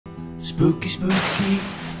Spooky, spooky,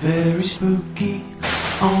 very spooky.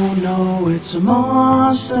 Oh no, it's a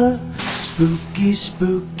monster. Spooky,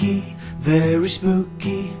 spooky, very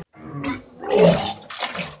spooky. If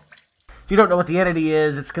you don't know what the entity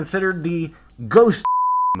is, it's considered the ghost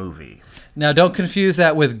movie. Now, don't confuse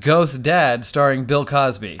that with Ghost Dad, starring Bill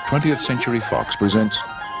Cosby. 20th Century Fox presents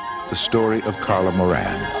the story of Carla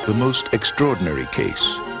Moran, the most extraordinary case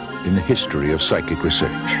in the history of psychic research.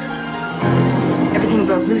 Everything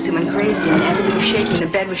broke loose and went crazy, and everything was shaking. The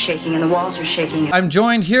bed was shaking, and the walls were shaking. I'm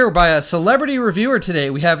joined here by a celebrity reviewer today.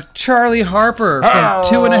 We have Charlie Harper from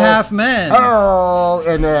 2.5 Men. Oh,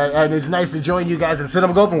 and it's nice to join you guys in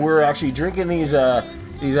Cinema Gulp, and we're actually drinking these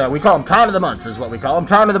we call them Time of the Months, is what we call them,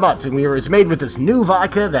 Time of the Months, and it's made with this new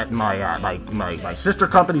vodka that my sister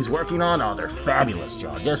company's working on. Oh, they're fabulous,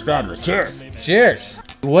 John, just fabulous. Cheers. Cheers.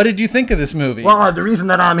 What did you think of this movie? Well, the reason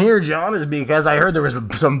that I'm here, John, is because I heard there was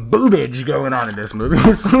some boobage going on in this movie.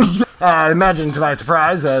 Imagine to my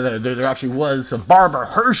surprise, there actually was some Barbara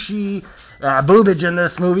Hershey boobage in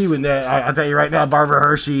this movie. I'll tell you right now, Barbara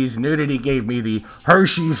Hershey's nudity gave me the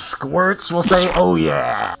Hershey squirts, we'll say. Oh,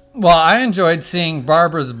 yeah. Well, I enjoyed seeing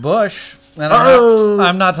Barbara's bush. And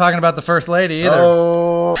I'm not talking about the First Lady either.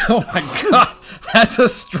 Oh, oh my God. That's a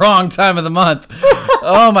strong time of the month.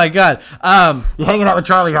 Oh my God. You're hanging out with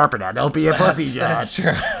Charlie Harper now. Don't be a pussy, John. That's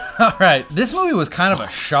true. All right. This movie was kind of a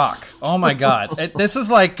shock. Oh my God. This is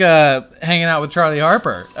like hanging out with Charlie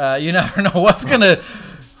Harper. You never know what's going to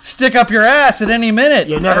stick up your ass at any minute.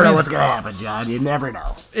 You never know what's going to happen, John. You never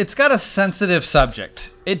know. It's got a sensitive subject.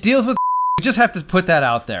 It deals with you just have to put that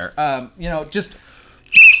out there. Just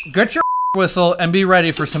get your whistle and be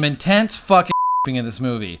ready for some intense fucking in this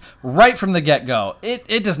movie right from the get-go.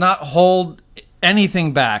 It does not hold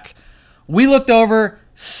anything back. We looked over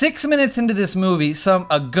 6 minutes into this movie.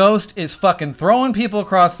 A ghost is fucking throwing people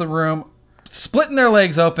across the room, splitting their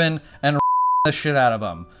legs open, and the shit out of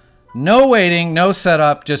them. No waiting, no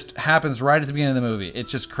setup, just happens right at the beginning of the movie. It's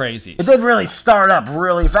just crazy. It did really start up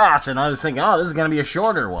really fast, and I was thinking, oh, this is going to be a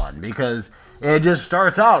shorter one, because it just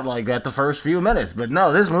starts out like at the first few minutes. But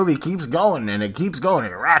no, this movie keeps going, and it keeps going.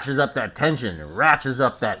 It ratchets up that tension. It ratchets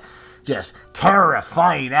up that just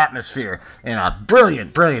terrifying atmosphere. And a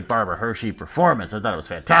brilliant, brilliant Barbara Hershey performance. I thought it was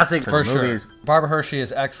fantastic. For sure. Barbara Hershey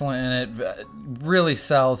is excellent in it. Really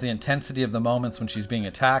sells the intensity of the moments when she's being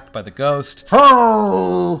attacked by the ghost.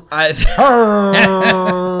 Oh! Oh!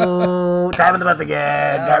 Time of the month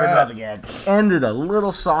again. Time of the month again. Ended a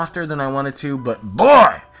little softer than I wanted to, but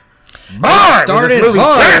boy! It started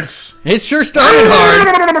hard. It sure started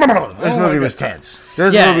hard. This movie was tense.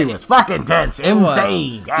 This movie was fucking tense.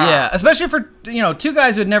 Insane. Yeah, especially for two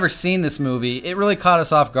guys who had never seen this movie. It really caught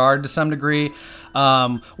us off guard to some degree.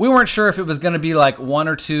 We weren't sure if it was going to be like one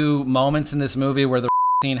or two moments in this movie where the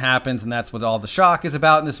scene happens, and that's what all the shock is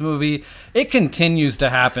about in this movie. It continues to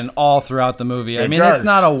happen all throughout the movie. I mean, it's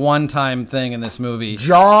not a one-time thing in this movie.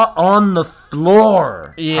 Jaw on the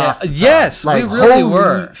floor. Yeah. Yes, like, we really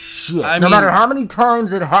were. Shit. No matter how many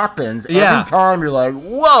times it happens, every time you're like,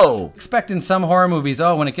 whoa. Expect in some horror movies,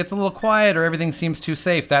 when it gets a little quiet or everything seems too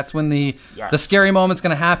safe, that's when the scary moment's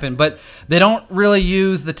going to happen. But they don't really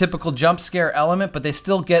use the typical jump scare element, but they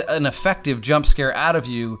still get an effective jump scare out of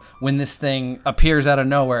you when this thing appears out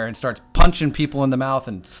of nowhere and starts punching people in the mouth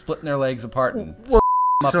and splitting their legs apart. And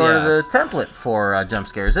sort of the template for jump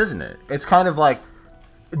scares, isn't it? It's kind of like,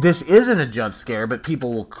 this isn't a jump scare, but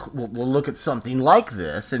people will look at something like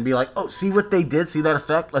this and be like, oh, see what they did? See that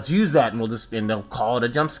effect? Let's use that, and they'll call it a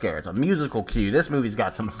jump scare. It's a musical cue. This movie's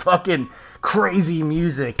got some fucking crazy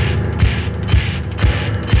music.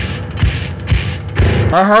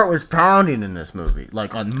 My heart was pounding in this movie,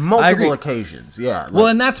 like on multiple occasions. Yeah. Well,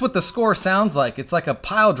 and that's what the score sounds like. It's like a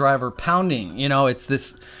pile driver pounding.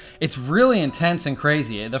 It's really intense and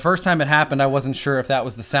crazy. The first time it happened, I wasn't sure if that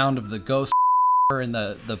was the sound of the ghost and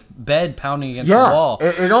the bed pounding against the wall.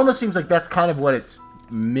 It almost seems like that's kind of what it's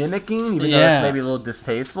mimicking, even though it's maybe a little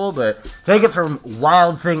distasteful. But take it from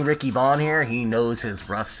Wild Thing Ricky Vaughn here. He knows his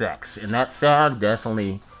rough sex, and that sound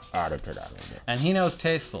definitely added to that a little bit. And he knows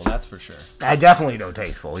tasteful, that's for sure. I definitely know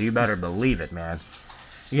tasteful. You better believe it, man.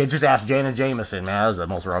 You can just ask Jana Jameson, man. That was the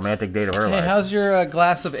most romantic date of her life. Hey, how's your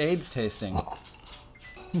glass of AIDS tasting?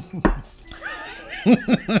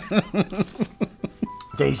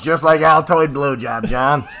 Tastes just like Altoid blowjob,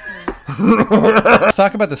 John. Let's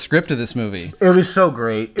talk about the script of this movie. It was so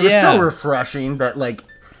great. It was so refreshing that, like,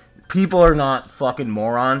 people are not fucking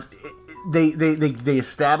morons. They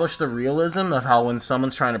establish the realism of how when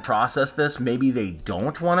someone's trying to process this, maybe they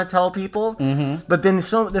don't want to tell people. But then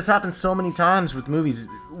this happens so many times with movies,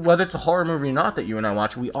 whether it's a horror movie or not that you and I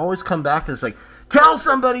watch, we always come back to this, like, tell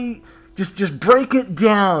somebody, just break it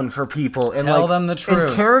down for people and Tell them the truth.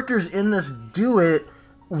 And characters in this do it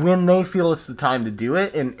when they feel it's the time to do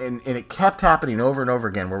it, and it kept happening over and over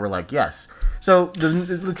again where we're like, yes. So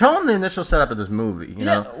tell them the initial setup of this movie. You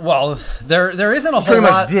know? Well, there isn't a whole Pretty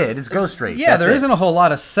lot. much did. It's Go Straight. Yeah, That's there it. isn't a whole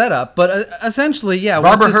lot of setup, but essentially, yeah.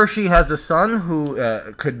 Barbara Hershey has a son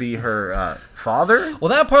who could be her father. Well,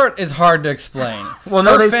 that part is hard to explain. Well,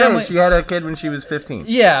 no, Her they say she had a kid when she was 15.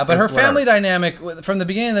 Yeah, but her Whatever. family dynamic, from the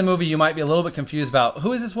beginning of the movie, you might be a little bit confused about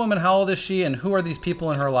who is this woman, how old is she, and who are these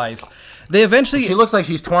people in her life. They eventually... She looks like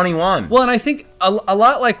she's 21. Well, and I think a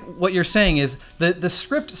lot like what you're saying is the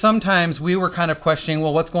script, sometimes we were kind of questioning,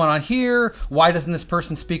 well, what's going on here? Why doesn't this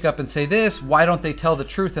person speak up and say this? Why don't they tell the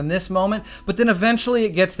truth in this moment? But then eventually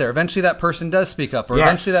it gets there. Eventually that person does speak up, or Yes.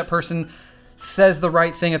 eventually that person says the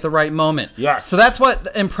right thing at the right moment. Yes. So that's what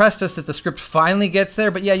impressed us, that the script finally gets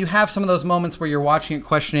there. But yeah, you have some of those moments where you're watching it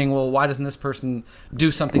questioning, well, why doesn't this person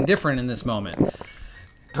do something different in this moment?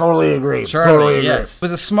 Totally agree. Charlie, Totally agree. yes. It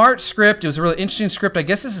was a smart script. It was a really interesting script. I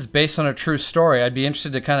guess this is based on a true story. I'd be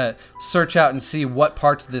interested to kind of search out and see what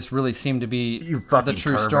parts of this really seem to be You fucking the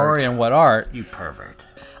true pervert. story and what aren't. You pervert.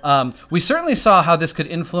 We certainly saw how this could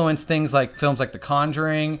influence things like films like The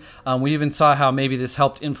Conjuring. We even saw how maybe this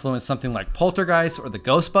helped influence something like Poltergeist or the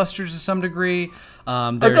Ghostbusters to some degree.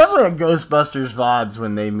 I There's definitely had Ghostbusters vibes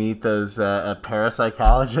when they meet those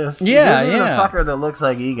parapsychologists. Yeah, Usually yeah. the fucker that looks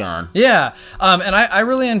like Egon. Yeah, and I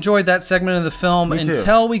really enjoyed that segment of the film Me too.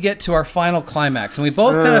 until we get to our final climax. And we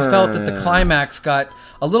both kind of felt that the climax got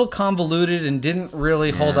a little convoluted and didn't really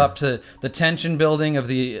hold up to the tension building of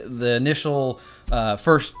the initial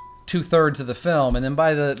first 2/3 of the film. And then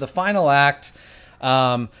by the final act,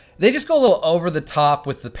 they just go a little over the top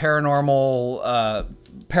with the paranormal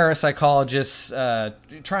parapsychologists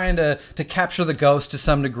trying to capture the ghost to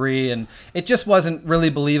some degree, and it just wasn't really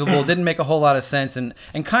believable. Didn't make a whole lot of sense, and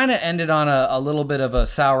kind of ended on a little bit of a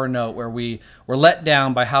sour note where we were let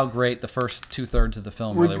down by how great the first 2/3 of the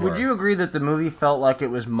film really were. Would you agree that the movie felt like it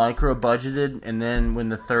was micro budgeted, and then when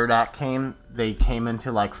the third act came, they came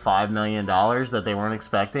into like $5 million that they weren't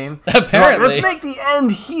expecting? Apparently. Let's make the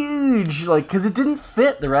end huge, like, because it didn't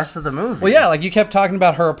fit the rest of the movie. Well, yeah, like you kept talking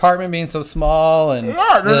about her apartment being so small, and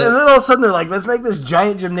Yeah, and then all of a sudden they're like, let's make this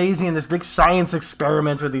giant gymnasium, this big science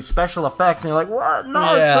experiment with these special effects, and you're like, what?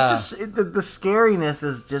 No, Yeah. it's such a... The scariness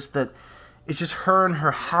is just that it's just her in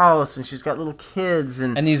her house, and she's got little kids,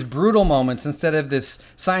 and these brutal moments instead of this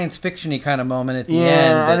science fiction-y kind of moment at the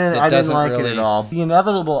yeah, end. I didn't like really... it at all. The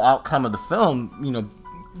inevitable outcome of the film,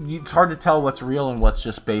 it's hard to tell what's real and what's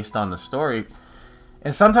just based on the story.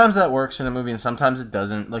 And sometimes that works in a movie, and sometimes it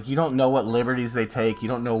doesn't. Like, you don't know what liberties they take. You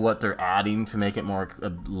don't know what they're adding to make it more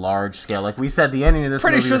large scale. Like we said, the ending of this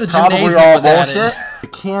Pretty movie sure was the probably gymnasium all was added. bullshit. The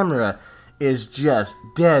camera is just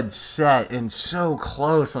dead set and so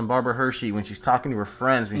close on Barbara Hershey when she's talking to her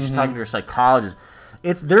friends, when she's talking to her psychologist.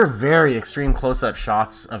 They're very extreme close-up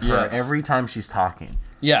shots of her Yes. every time she's talking.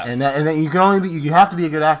 Yeah. And then you have to be a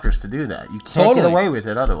good actress to do that. You can't get Totally. away with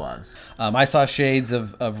it otherwise. I saw shades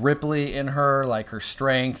of Ripley in her, like her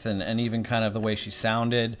strength and even kind of the way she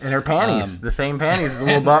sounded. And her panties, the same panties, the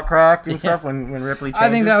little butt crack and stuff when Ripley changes.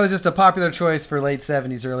 I think that was just a popular choice for late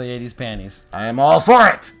 70s, early 80s panties. I am all for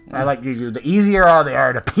it. I like the easier they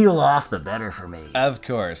are to peel off, the better for me. Of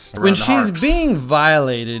course. Around When the she's harps. being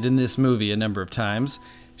violated in this movie a number of times,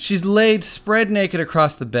 she's laid spread naked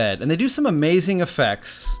across the bed, and they do some amazing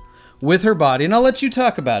effects with her body. And I'll let you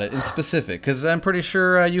talk about it in specific, because I'm pretty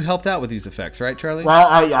sure you helped out with these effects, right, Charlie? Well,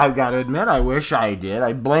 I've got to admit, I wish I did.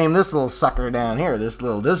 I blame this little sucker down here. This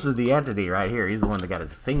is the entity right here. He's the one that got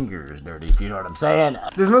his fingers dirty, if you know what I'm saying.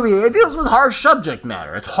 This movie, it deals with harsh subject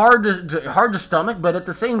matter. It's hard to stomach, but at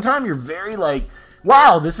the same time, you're very like,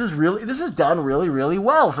 wow, this is done really, really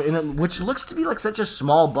well, which looks to be like such a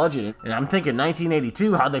small budget. And I'm thinking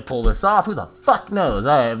 1982, how'd they pull this off? Who the fuck knows?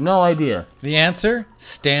 I have no idea. The answer?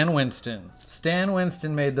 Stan Winston. Stan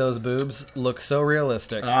Winston made those boobs look so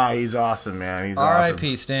realistic. Ah, he's awesome, man. He's awesome.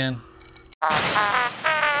 R.I.P. Stan.